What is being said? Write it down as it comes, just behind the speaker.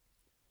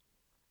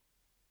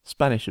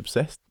Spanish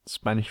Obsessed,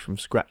 Spanish from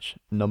Scratch,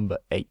 number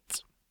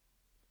 8.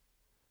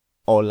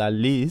 Hola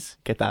Liz,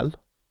 ¿qué tal?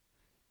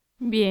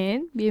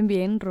 Bien, bien,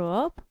 bien,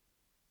 Rob.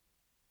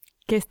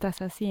 ¿Qué estás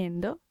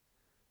haciendo?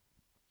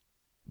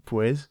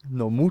 Pues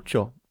no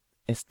mucho.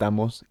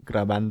 Estamos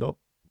grabando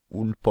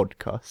un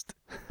podcast.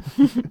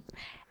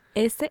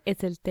 Ese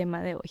es el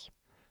tema de hoy.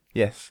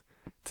 Yes,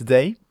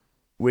 today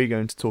we're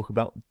going to talk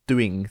about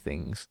doing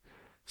things.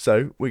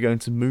 So we're going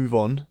to move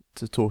on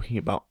to talking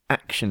about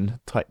action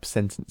type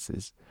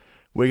sentences.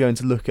 We're going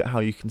to look at how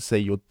you can say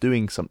you're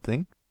doing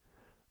something,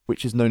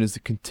 which is known as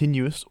the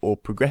continuous or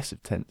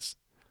progressive tense.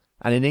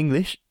 And in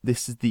English,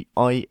 this is the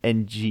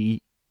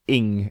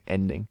ing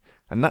ending,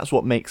 and that's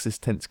what makes this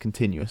tense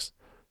continuous.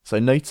 So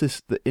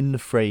notice that in the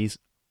phrase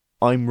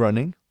I'm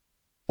running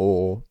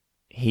or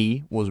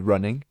he was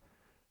running,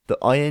 the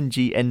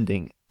ing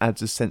ending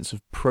adds a sense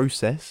of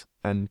process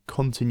and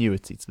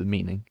continuity to the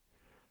meaning.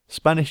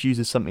 Spanish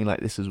uses something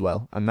like this as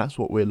well, and that's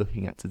what we're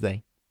looking at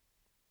today.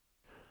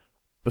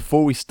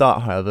 Before we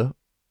start, however,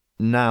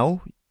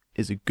 now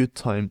is a good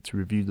time to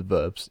review the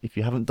verbs. If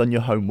you haven't done your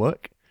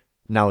homework,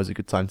 now is a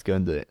good time to go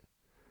and do it.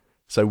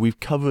 So we've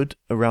covered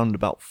around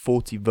about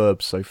 40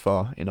 verbs so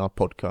far in our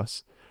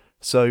podcast.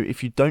 So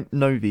if you don't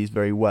know these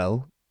very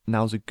well,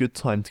 now's a good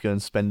time to go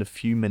and spend a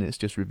few minutes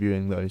just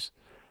reviewing those.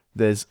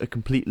 There's a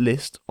complete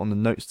list on the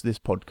notes to this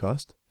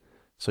podcast,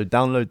 so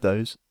download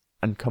those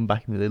and come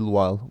back in a little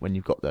while when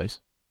you've got those.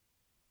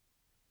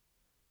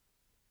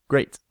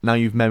 Great, now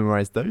you've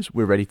memorized those,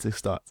 we're ready to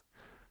start.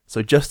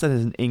 So just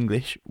as in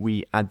English,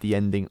 we add the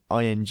ending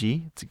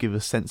ing to give a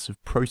sense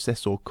of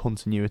process or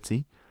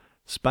continuity,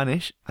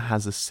 Spanish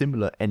has a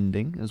similar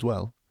ending as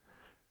well.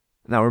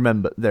 Now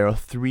remember, there are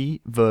 3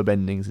 verb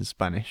endings in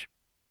Spanish.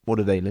 What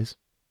are they, Liz?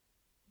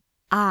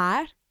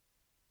 Ar,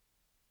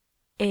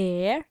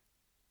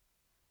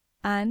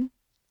 and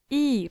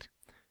ir.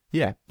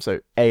 Yeah, so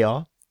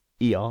AR,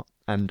 ER,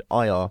 and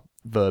IR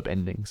verb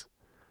endings.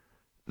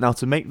 Now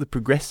to make the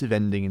progressive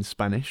ending in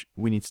Spanish,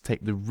 we need to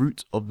take the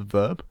root of the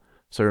verb.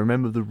 So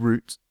remember, the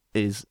root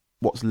is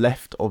what's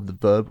left of the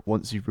verb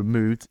once you've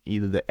removed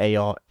either the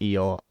AR,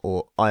 ER,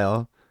 or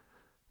IR,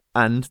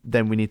 and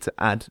then we need to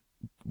add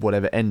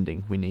whatever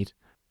ending we need.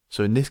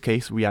 So in this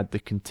case, we add the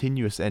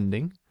continuous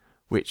ending,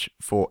 which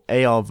for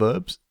AR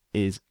verbs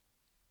is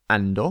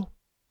ando,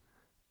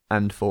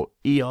 and for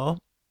ER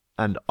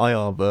and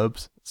IR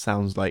verbs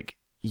sounds like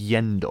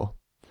yendo.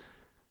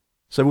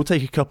 So we'll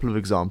take a couple of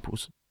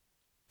examples.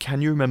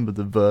 Can you remember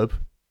the verb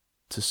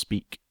to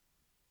speak?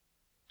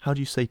 How do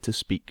you say to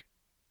speak?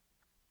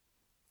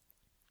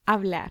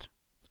 Hablar.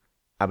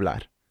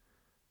 Hablar.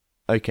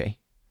 Okay,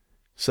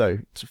 so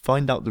to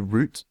find out the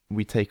root,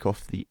 we take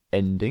off the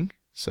ending.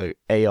 So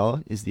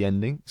AR is the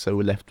ending, so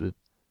we're left with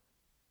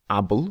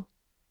habl.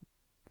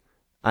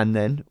 And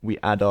then we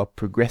add our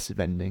progressive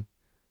ending.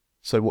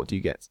 So what do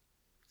you get?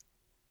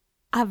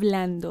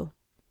 Hablando.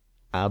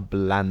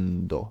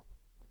 Hablando.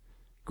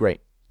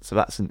 Great, so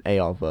that's an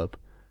AR verb.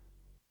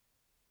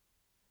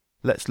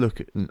 Let's look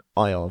at an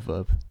IR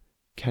verb.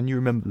 Can you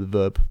remember the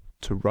verb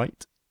to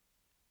write?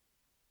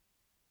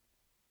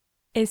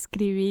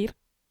 Escribir.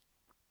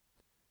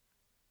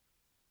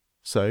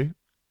 So,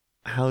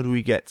 how do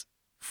we get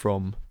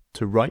from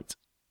to write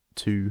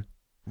to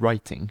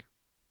writing?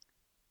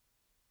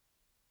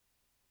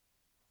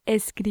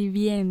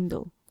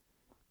 Escribiendo.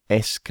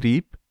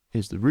 Escrib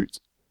is the root,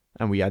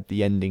 and we add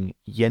the ending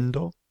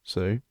yendo,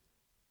 so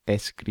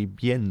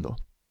escribiendo.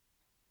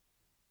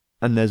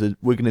 And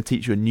we're going to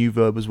teach you a new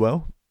verb as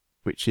well,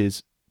 which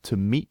is to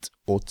meet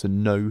or to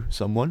know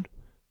someone,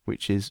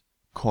 which is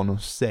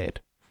conocer.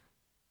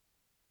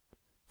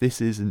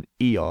 This is an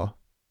ER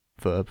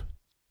verb.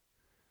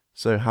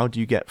 So how do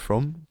you get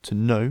from to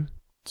know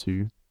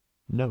to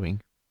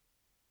knowing?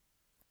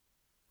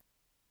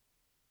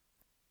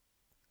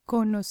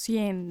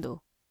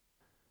 Conociendo.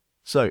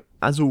 So,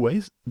 as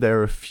always,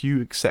 there are a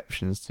few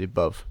exceptions to the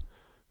above,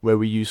 where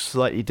we use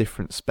slightly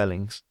different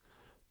spellings.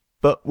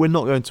 But we're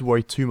not going to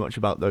worry too much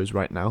about those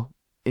right now.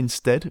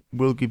 Instead,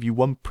 we'll give you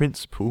one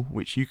principle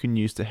which you can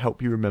use to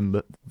help you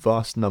remember the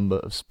vast number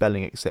of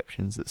spelling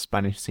exceptions that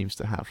Spanish seems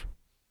to have.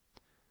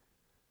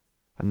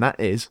 And that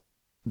is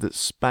that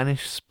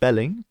Spanish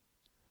spelling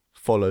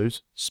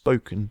follows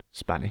spoken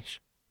Spanish.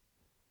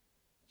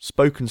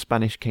 Spoken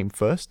Spanish came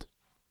first,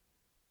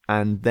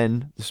 and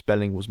then the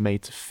spelling was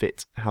made to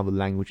fit how the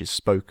language is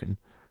spoken,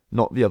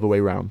 not the other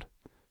way round.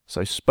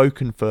 So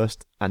spoken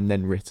first and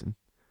then written.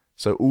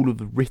 So all of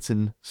the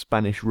written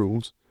Spanish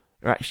rules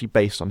are actually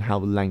based on how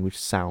the language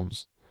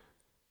sounds.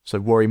 So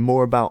worry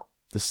more about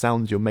the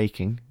sounds you're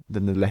making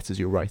than the letters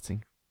you're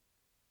writing.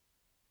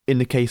 In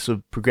the case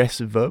of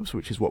progressive verbs,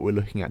 which is what we're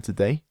looking at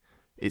today,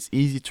 it's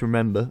easy to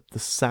remember the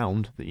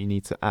sound that you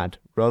need to add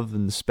rather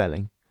than the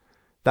spelling.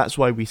 That's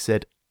why we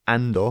said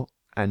ando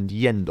and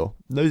yendo.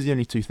 Those are the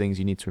only 2 things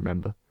you need to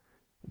remember.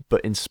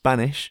 But in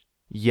Spanish,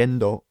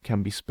 yendo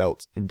can be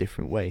spelt in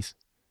different ways.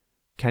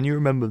 Can you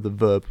remember the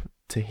verb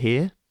to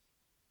hear?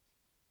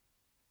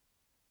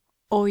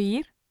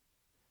 Oír.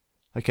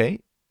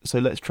 Okay, so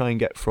let's try and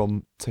get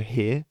from to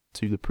hear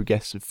to the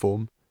progressive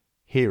form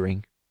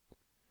hearing.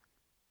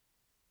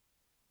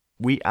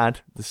 We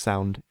add the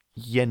sound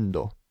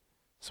yendo.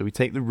 So we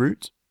take the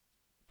root,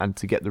 and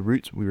to get the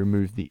root, we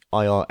remove the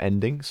IR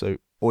ending. So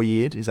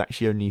oír is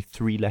actually only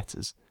 3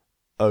 letters.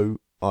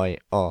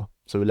 O-I-R.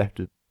 So we're left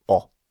with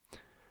O.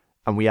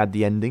 And we add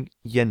the ending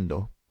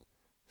yendo.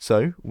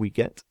 So we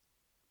get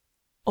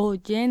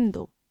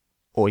oyendo,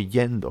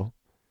 oyendo.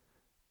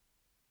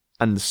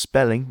 And the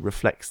spelling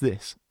reflects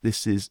this.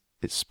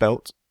 It's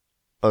spelt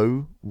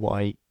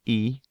O-Y-E-N-D-O,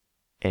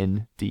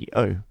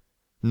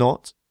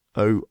 not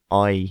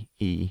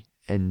O-I-E-N-D-O.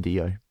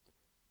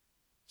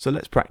 So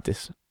let's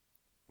practice.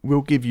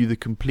 We'll give you the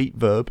complete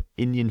verb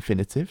in the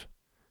infinitive,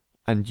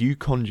 and you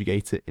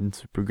conjugate it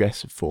into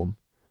progressive form,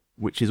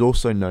 which is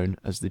also known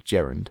as the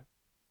gerund.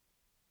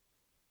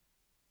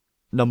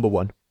 Number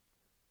 1.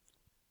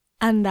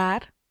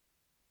 andar,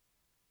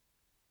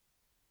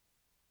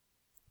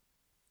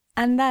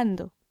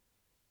 andando,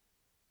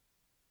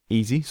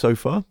 Easy so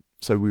far.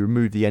 So we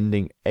remove the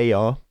ending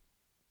AR,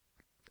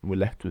 and we're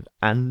left with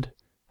and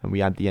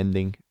we add the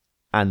ending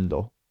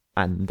ando,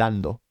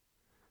 andando.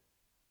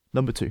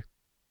 Number 2.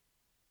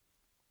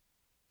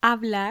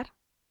 hablar,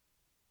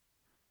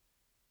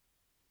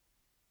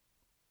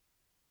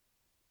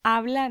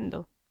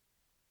 hablando,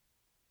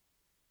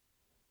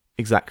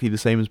 Exactly the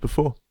same as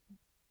before.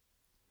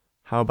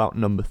 How about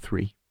number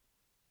 3?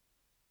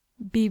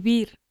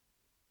 vivir,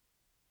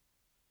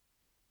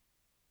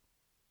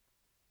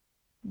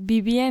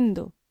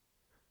 viviendo,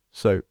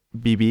 So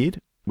vivir,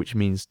 which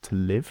means to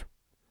live.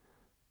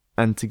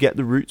 And to get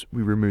the root,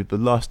 we remove the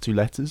last 2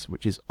 letters,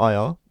 which is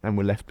IR, and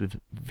we're left with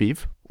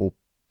viv, or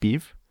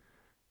biv,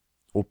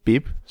 or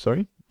bib,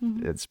 sorry.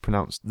 Mhm. It's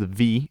pronounced, the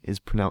V is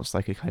pronounced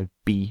like a kind of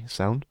B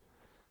sound.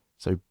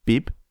 So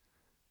bib,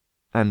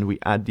 and we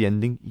add the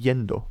ending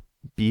yendo,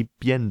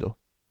 viviendo,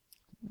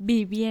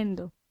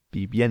 viviendo,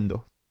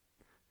 viviendo.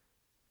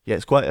 Yeah,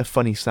 it's quite a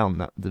funny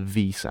sound, that, the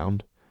V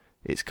sound.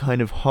 It's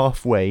kind of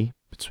halfway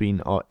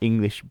between our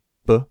English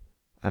B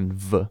and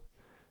V.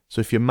 So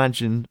if you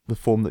imagine the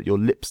form that your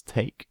lips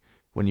take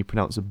when you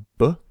pronounce a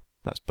B,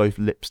 that's both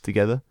lips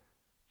together,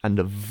 and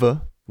a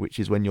V, which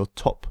is when your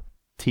top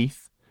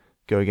teeth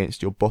go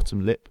against your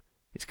bottom lip,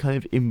 it's kind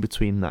of in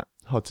between that.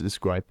 Hard to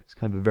describe. It's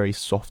kind of a very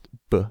soft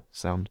B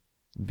sound.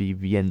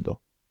 Viviendo.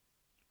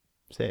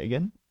 Say it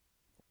again.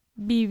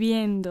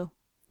 viviendo,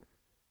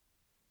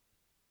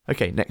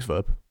 Okay, next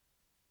verb.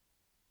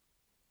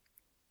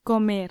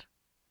 comer,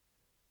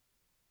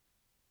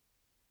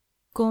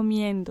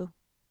 comiendo,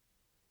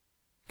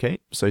 Okay,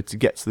 so to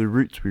get to the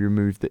root, we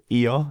remove the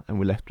ER and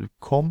we're left with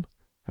com,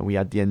 and we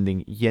add the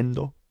ending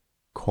yendo,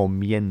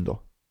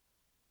 comiendo.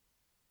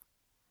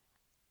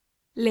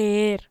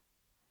 leer,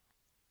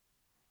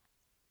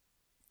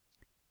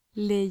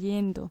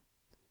 leyendo.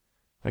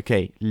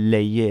 Okay,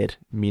 leer,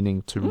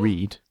 meaning to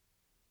read.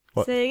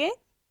 What? ¿Sigue?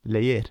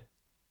 Leer,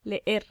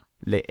 Leer,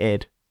 leer,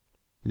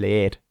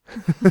 leer.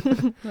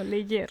 no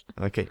leyer.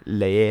 Okay,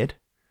 leer,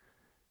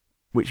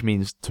 which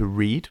means to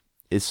read,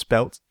 is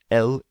spelt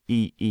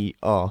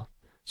L-E-E-R.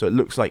 So it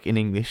looks like in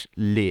English,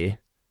 leer.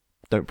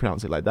 Don't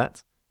pronounce it like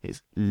that.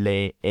 It's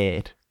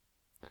leer.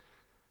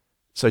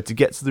 So to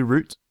get to the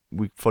root,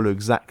 we follow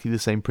exactly the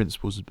same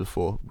principles as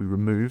before. We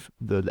remove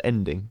the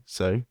ending.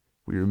 So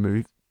we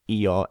remove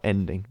ER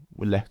ending.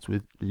 We're left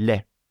with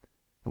le.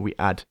 And we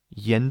add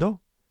yendo,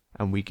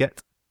 and we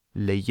get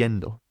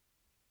leyendo.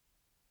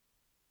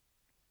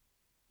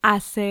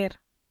 Hacer,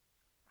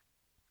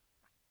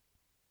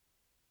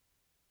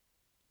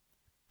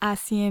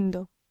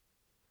 haciendo,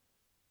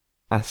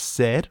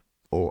 Hacer,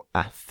 or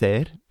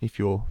hacer, if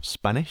you're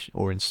Spanish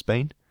or in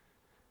Spain,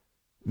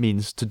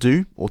 means to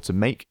do or to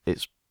make.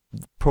 It's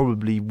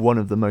probably one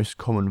of the most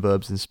common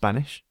verbs in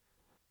Spanish.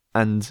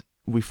 And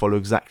we follow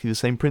exactly the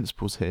same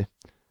principles here.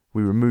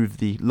 We remove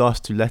the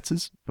last 2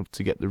 letters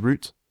to get the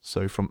root.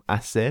 So from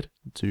hacer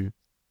to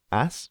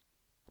as.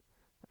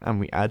 And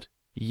we add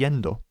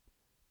yendo,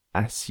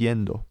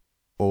 haciendo,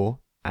 or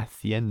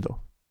haciendo.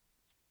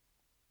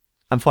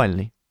 And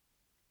finally,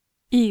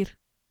 ir,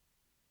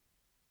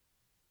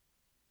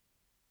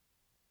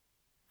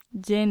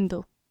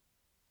 yendo,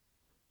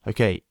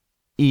 okay,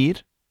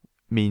 ir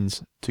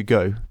means to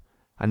go.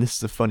 And this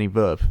is a funny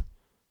verb,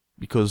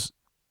 because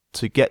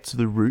to get to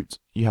the root,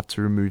 you have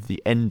to remove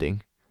the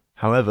ending.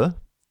 However,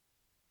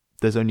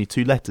 there's only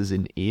 2 letters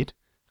in ir,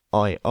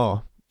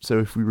 I-R. So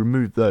if we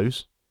remove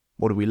those,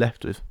 what are we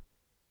left with?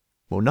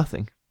 Well,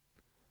 nothing.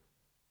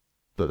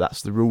 But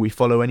that's the rule we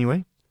follow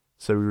anyway.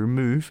 So we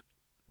remove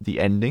the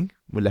ending,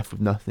 we're left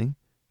with nothing,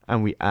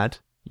 and we add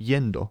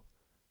yendo.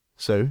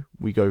 So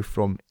we go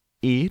from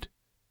ir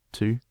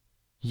to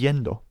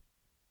yendo.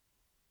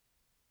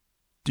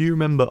 Do you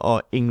remember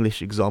our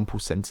English example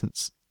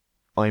sentence?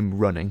 I'm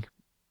running.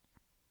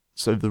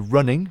 So the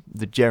running,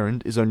 the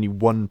gerund, is only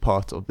one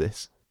part of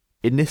this.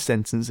 In this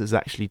sentence, there's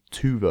actually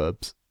 2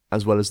 verbs,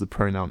 as well as the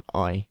pronoun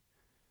I.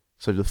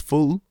 So the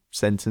full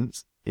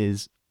sentence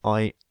is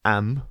I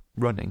am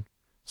running.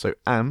 So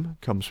am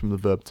comes from the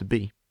verb to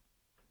be.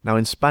 Now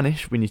in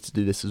Spanish, we need to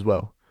do this as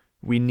well.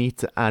 We need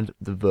to add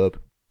the verb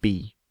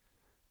be.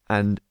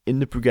 And in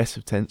the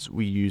progressive tense,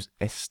 we use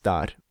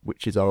estar,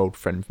 which is our old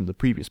friend from the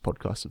previous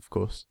podcast, of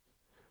course.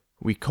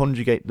 We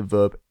conjugate the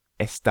verb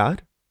estar,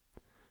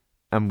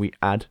 and we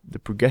add the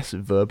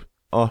progressive verb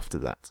after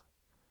that.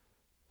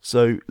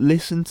 So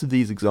listen to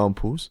these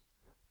examples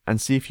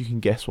and see if you can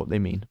guess what they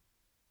mean.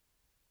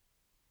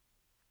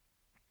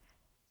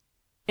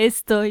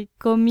 Estoy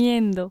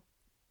comiendo.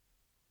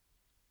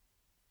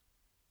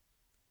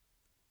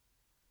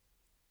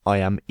 I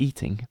am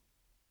eating.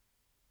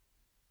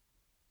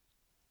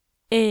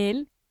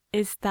 Él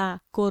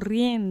está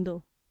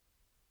corriendo.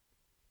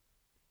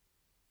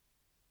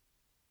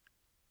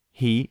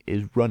 He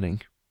is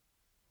running.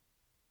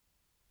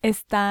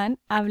 Están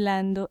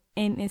hablando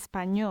en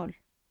español.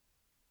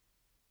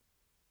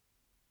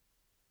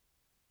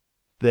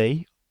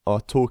 They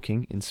are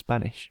talking in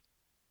Spanish.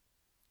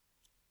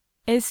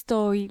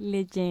 Estoy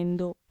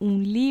leyendo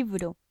un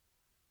libro.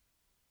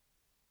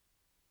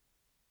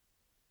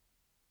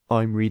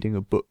 I'm reading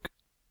a book.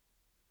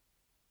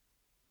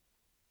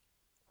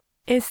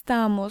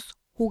 Estamos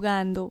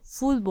jugando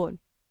fútbol.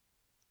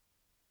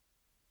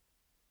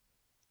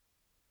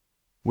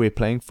 We're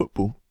playing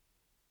football.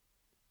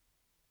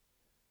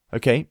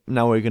 Okay,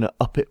 now we're going to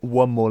up it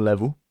one more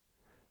level.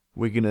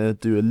 We're going to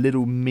do a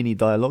little mini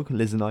dialogue,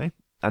 Liz and I,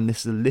 and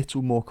this is a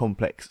little more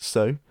complex,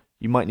 so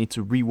you might need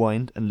to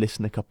rewind and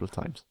listen a couple of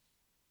times.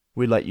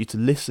 We'd like you to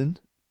listen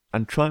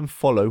and try and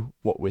follow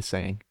what we're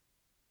saying.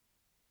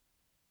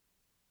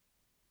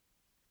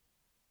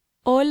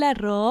 Hola,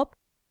 Rob.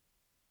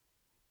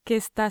 ¿Qué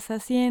estás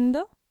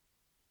haciendo?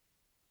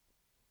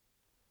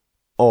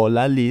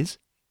 Hola, Liz.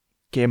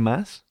 ¿Qué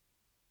más?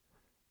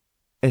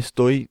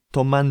 Estoy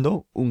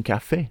tomando un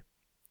café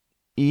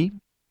y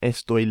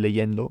estoy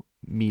leyendo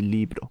mi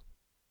libro.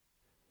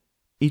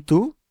 ¿Y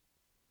tú?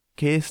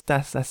 ¿Qué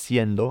estás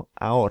haciendo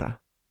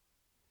ahora?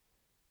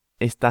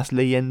 ¿Estás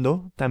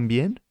leyendo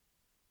también?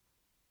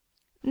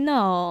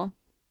 No,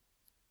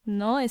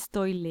 no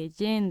estoy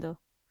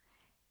leyendo.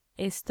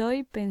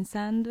 Estoy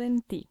pensando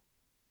en ti.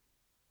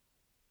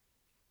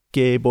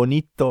 ¡Qué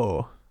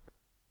bonito!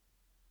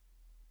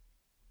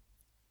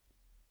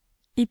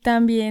 Y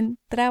también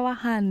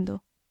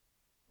trabajando.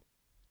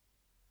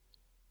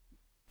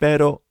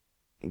 Pero,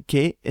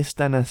 ¿qué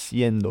están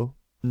haciendo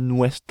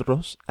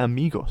nuestros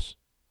amigos?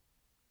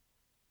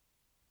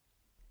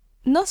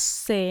 No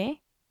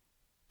sé,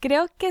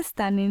 creo que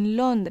están en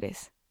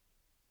Londres.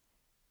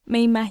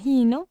 Me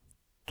imagino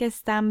que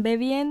están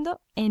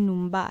bebiendo en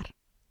un bar.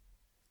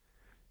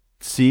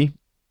 Sí,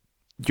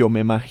 yo me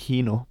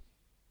imagino.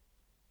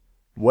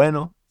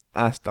 Bueno,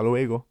 hasta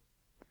luego.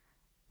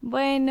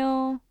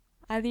 Bueno,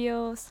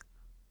 adiós.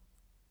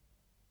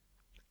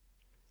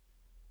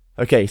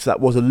 Okay, so that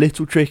was a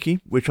little tricky.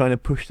 We're trying to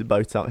push the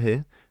boat out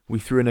here. We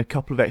threw in a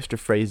couple of extra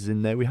phrases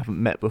in there we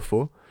haven't met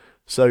before.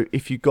 So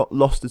if you got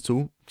lost at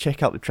all,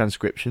 check out the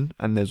transcription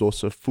and there's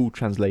also a full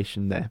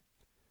translation there.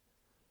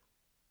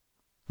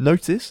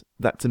 Notice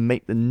that to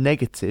make the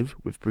negative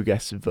with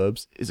progressive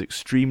verbs is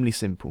extremely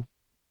simple.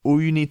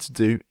 All you need to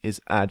do is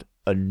add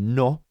a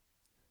no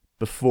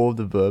before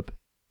the verb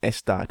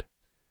estar.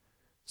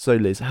 So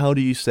Liz, how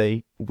do you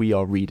say we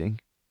are reading?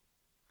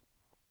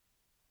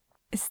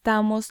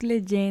 Estamos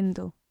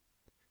leyendo.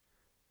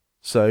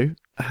 So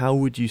how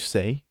would you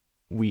say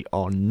we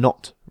are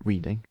not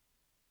reading?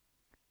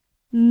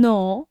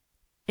 No,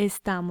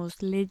 estamos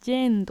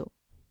leyendo.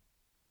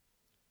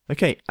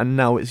 Okay, and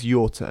now it's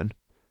your turn.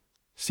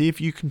 See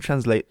if you can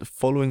translate the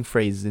following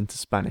phrases into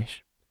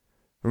Spanish.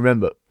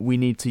 Remember, we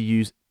need to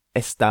use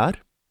estar,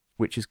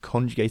 which is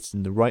conjugated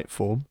in the right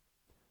form,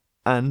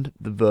 and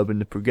the verb in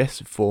the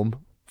progressive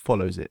form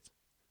follows it.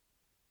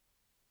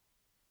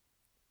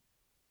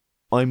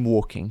 I'm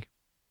walking.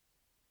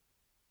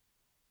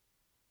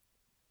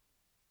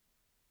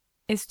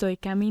 Estoy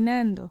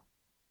caminando.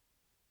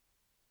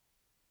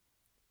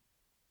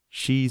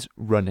 She's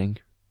running.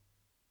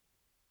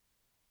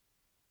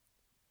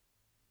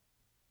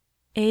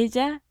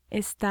 Ella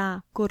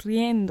está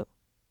corriendo.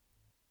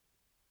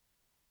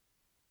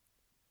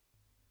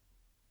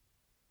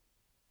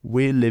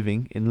 We're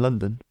living in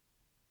London.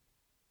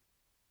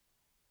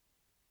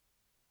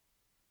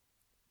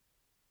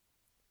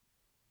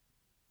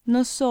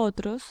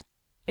 Nosotros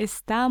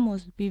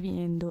estamos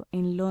viviendo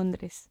en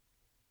Londres.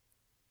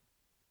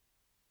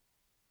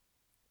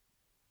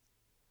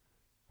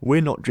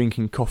 We're not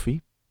drinking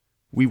coffee.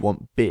 We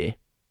want beer.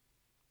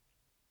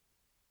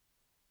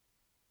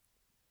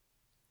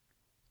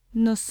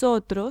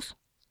 Nosotros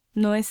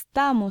no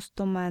estamos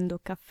tomando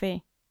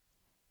café.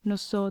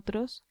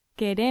 Nosotros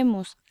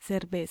queremos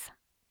cerveza.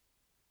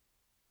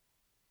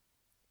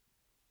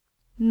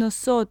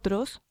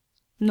 Nosotros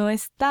no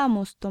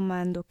estamos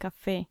tomando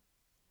café.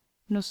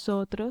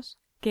 Nosotros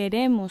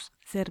queremos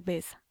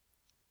cerveza.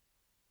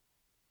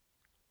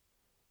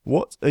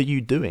 What are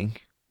you doing?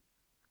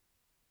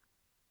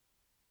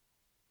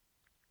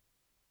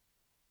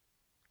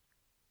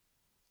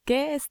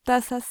 ¿Qué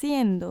estás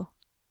haciendo?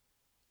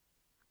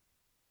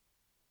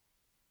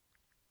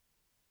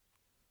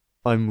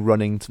 I'm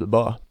running to the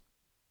bar.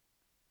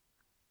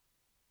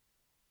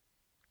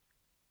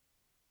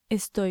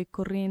 Estoy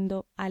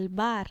corriendo al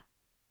bar.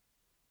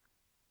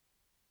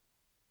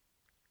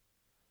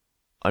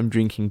 I'm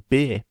drinking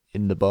beer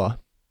in the bar.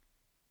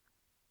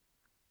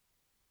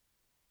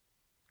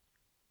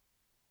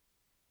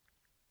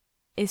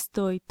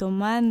 Estoy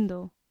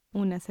tomando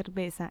una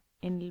cerveza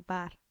en el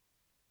bar.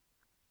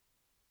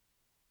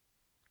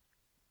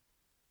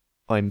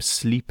 I'm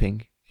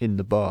sleeping in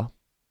the bar.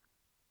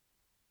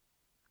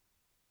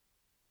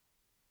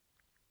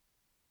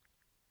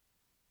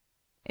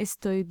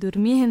 Estoy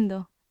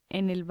durmiendo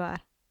en el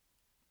bar.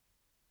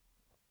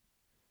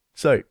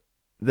 So,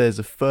 there's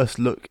a first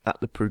look at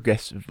the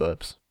progressive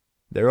verbs.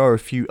 There are a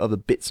few other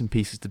bits and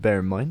pieces to bear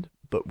in mind,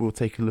 but we'll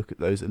take a look at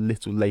those a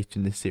little later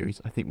in this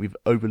series. I think we've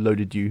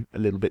overloaded you a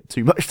little bit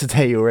too much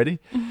today already,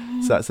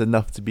 so that's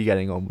enough to be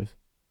getting on with.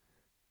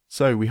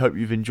 So, we hope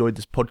you've enjoyed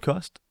this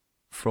podcast.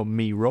 From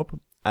me, Rob,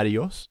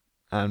 adios,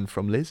 and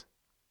from Liz.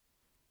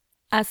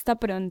 Hasta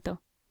pronto.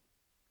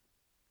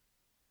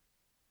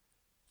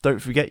 Don't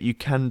forget you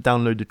can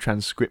download the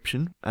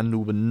transcription and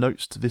all the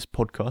notes to this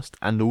podcast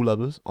and all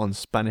others on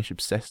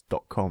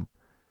SpanishObsessed.com.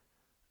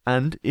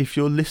 And if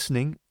you're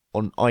listening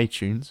on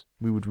iTunes,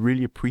 we would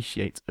really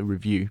appreciate a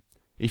review.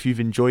 If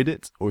you've enjoyed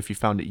it or if you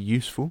found it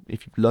useful,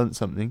 if you've learned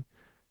something,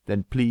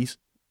 then please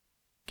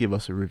give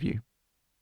us a review.